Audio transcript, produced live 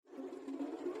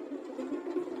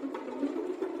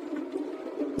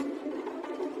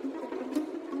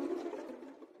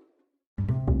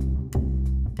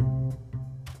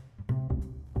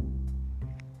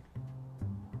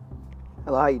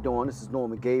Hello, how you doing? This is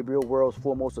Norman Gabriel, world's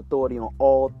foremost authority on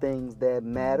all things that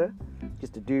matter.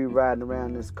 Just a dude riding around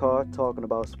in this car talking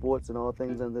about sports and all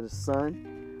things under the sun.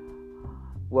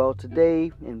 Well,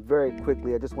 today, and very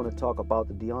quickly, I just want to talk about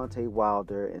the Deontay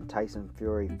Wilder and Tyson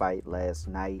Fury fight last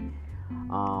night.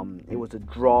 It was a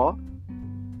draw.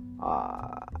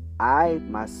 I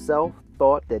myself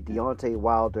thought that Deontay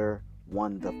Wilder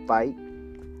won the fight.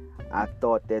 I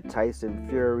thought that Tyson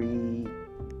Fury,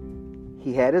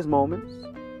 he had his moments.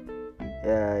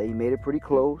 He made it pretty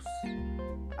close.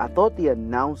 I thought the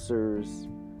announcers,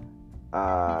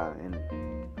 and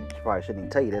I probably shouldn't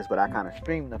even tell you this, but I kind of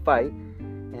streamed the fight,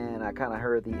 and I kind of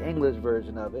heard the English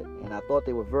version of it, and I thought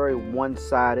they were very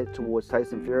one-sided towards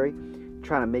Tyson Fury,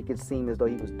 trying to make it seem as though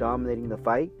he was dominating the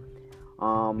fight.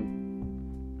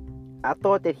 I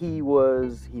thought that he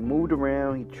moved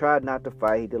around, he tried not to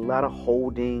fight, he did a lot of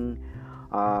holding,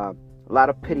 a lot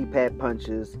of pity-pat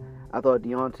punches. I thought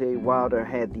Deontay Wilder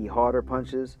had the harder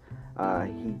punches.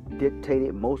 He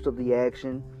dictated most of the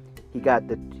action. He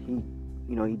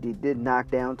did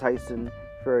knock down Tyson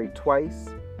Fury twice.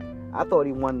 I thought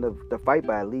he won the fight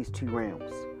by at least 2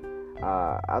 rounds.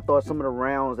 I thought some of the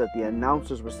rounds that the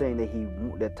announcers were saying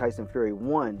that Tyson Fury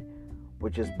won were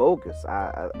just bogus.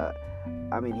 I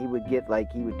mean, he would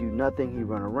do nothing. He'd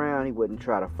run around. He wouldn't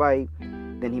try to fight.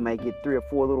 Then he might get 3 or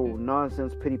 4 little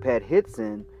nonsense pity-pat hits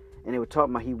in, and they were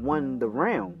talking about he won the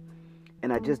round.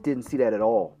 And I just didn't see that at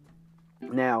all.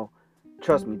 Now,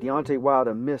 trust me, Deontay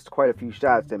Wilder missed quite a few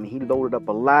shots. I mean, he loaded up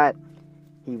a lot.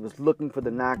 He was looking for the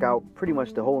knockout pretty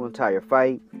much the whole entire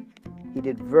fight. He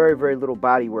did very, very little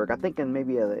body work. I think it may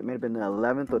have been the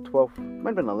 11th or 12th, might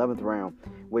have been the 11th round,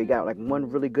 where he got like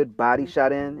one really good body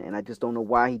shot in, and I just don't know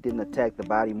why he didn't attack the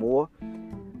body more.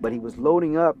 But he was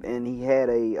loading up, and he had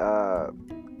a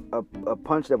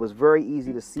punch that was very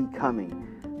easy to see coming.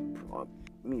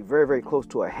 I mean, very, very close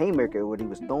to a haymaker, what he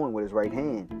was throwing with his right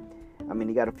hand. I mean,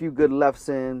 he got a few good lefts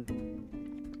in,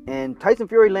 and Tyson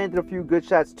Fury landed a few good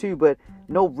shots too, but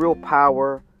no real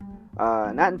power.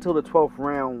 Not until the 12th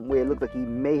round, where it looked like he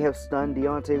may have stunned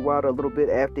Deontay Wilder a little bit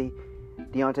after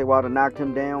Deontay Wilder knocked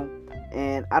him down.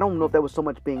 And I don't know if that was so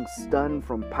much being stunned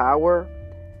from power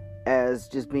as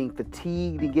just being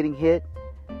fatigued and getting hit,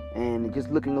 and just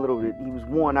looking a little bit. He was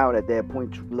worn out at that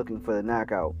point, looking for the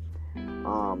knockout,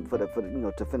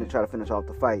 try to finish off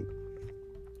the fight.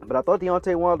 But I thought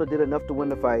Deontay Wilder did enough to win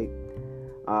the fight.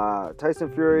 Tyson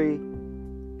Fury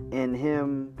and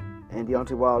him and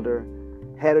Deontay Wilder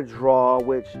had a draw,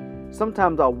 which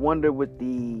sometimes I wonder with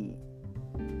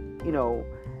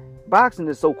boxing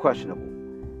is so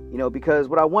questionable. Because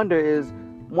what I wonder is,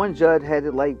 one judge had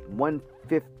it like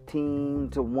 115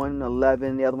 to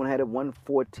 111, the other one had it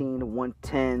 114 to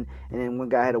 110, and then one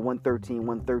guy had it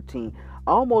 113.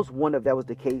 I almost wonder if that was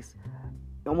the case,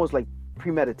 almost like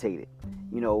premeditated,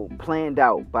 planned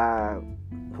out by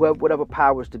whatever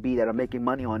powers to be that are making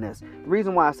money on this. The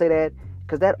reason why I say that,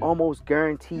 because that almost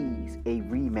guarantees a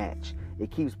rematch.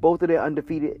 It keeps both of their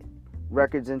undefeated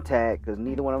records intact, because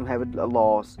neither one of them have a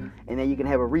loss, and then you can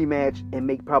have a rematch and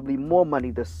make probably more money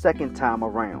the second time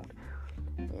around.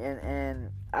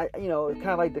 And it's kind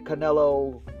of like the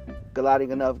Canelo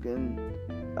Golovkin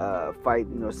fight.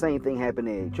 Same thing happened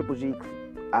there. Triple G,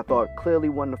 I thought, clearly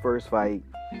won the first fight,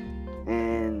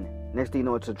 and next thing you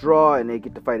know, it's a draw, and they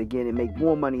get to fight again and make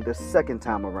more money the second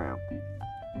time around.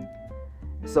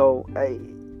 So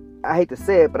I hate to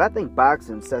say it, but I think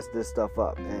boxing sets this stuff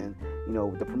up, and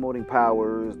the promoting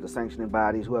powers, the sanctioning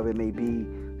bodies, whoever it may be,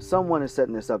 someone is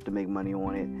setting this up to make money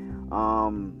on it.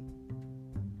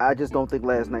 I just don't think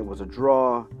last night was a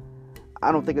draw.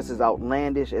 I don't think it's as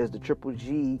outlandish as the Triple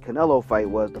G Canelo fight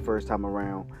was the first time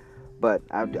around, but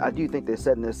I do think they're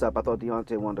setting this up. I thought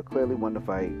Deontay Wilder clearly won the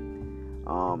fight.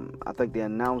 I think the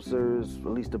announcers,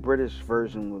 at least the British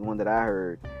version, the one that I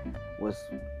heard, was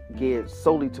geared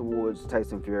solely towards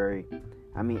Tyson Fury.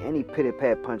 I mean, any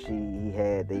pity-pat punch he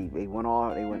had, they went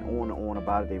on and on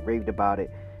about it. They raved about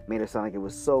it, made it sound like it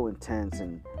was so intense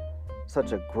and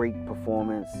such a great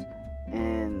performance,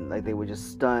 and like they were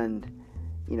just stunned.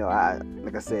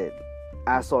 Like I said,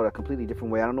 I saw it a completely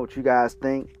different way. I don't know what you guys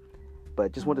think,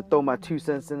 but just wanted to throw my 2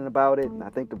 cents in about it. And I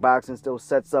think the boxing still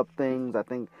sets up things. I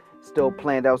think still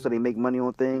planned out so they make money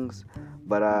on things.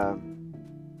 But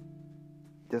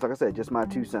just like I said, just my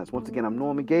 2 cents. Once again, I'm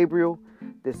Norman Gabriel.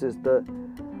 This is the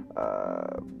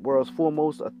world's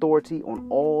foremost authority on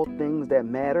all things that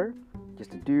matter.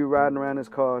 Just a dude riding around his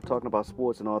car talking about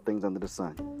sports and all things under the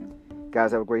sun.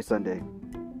 Guys, have a great Sunday.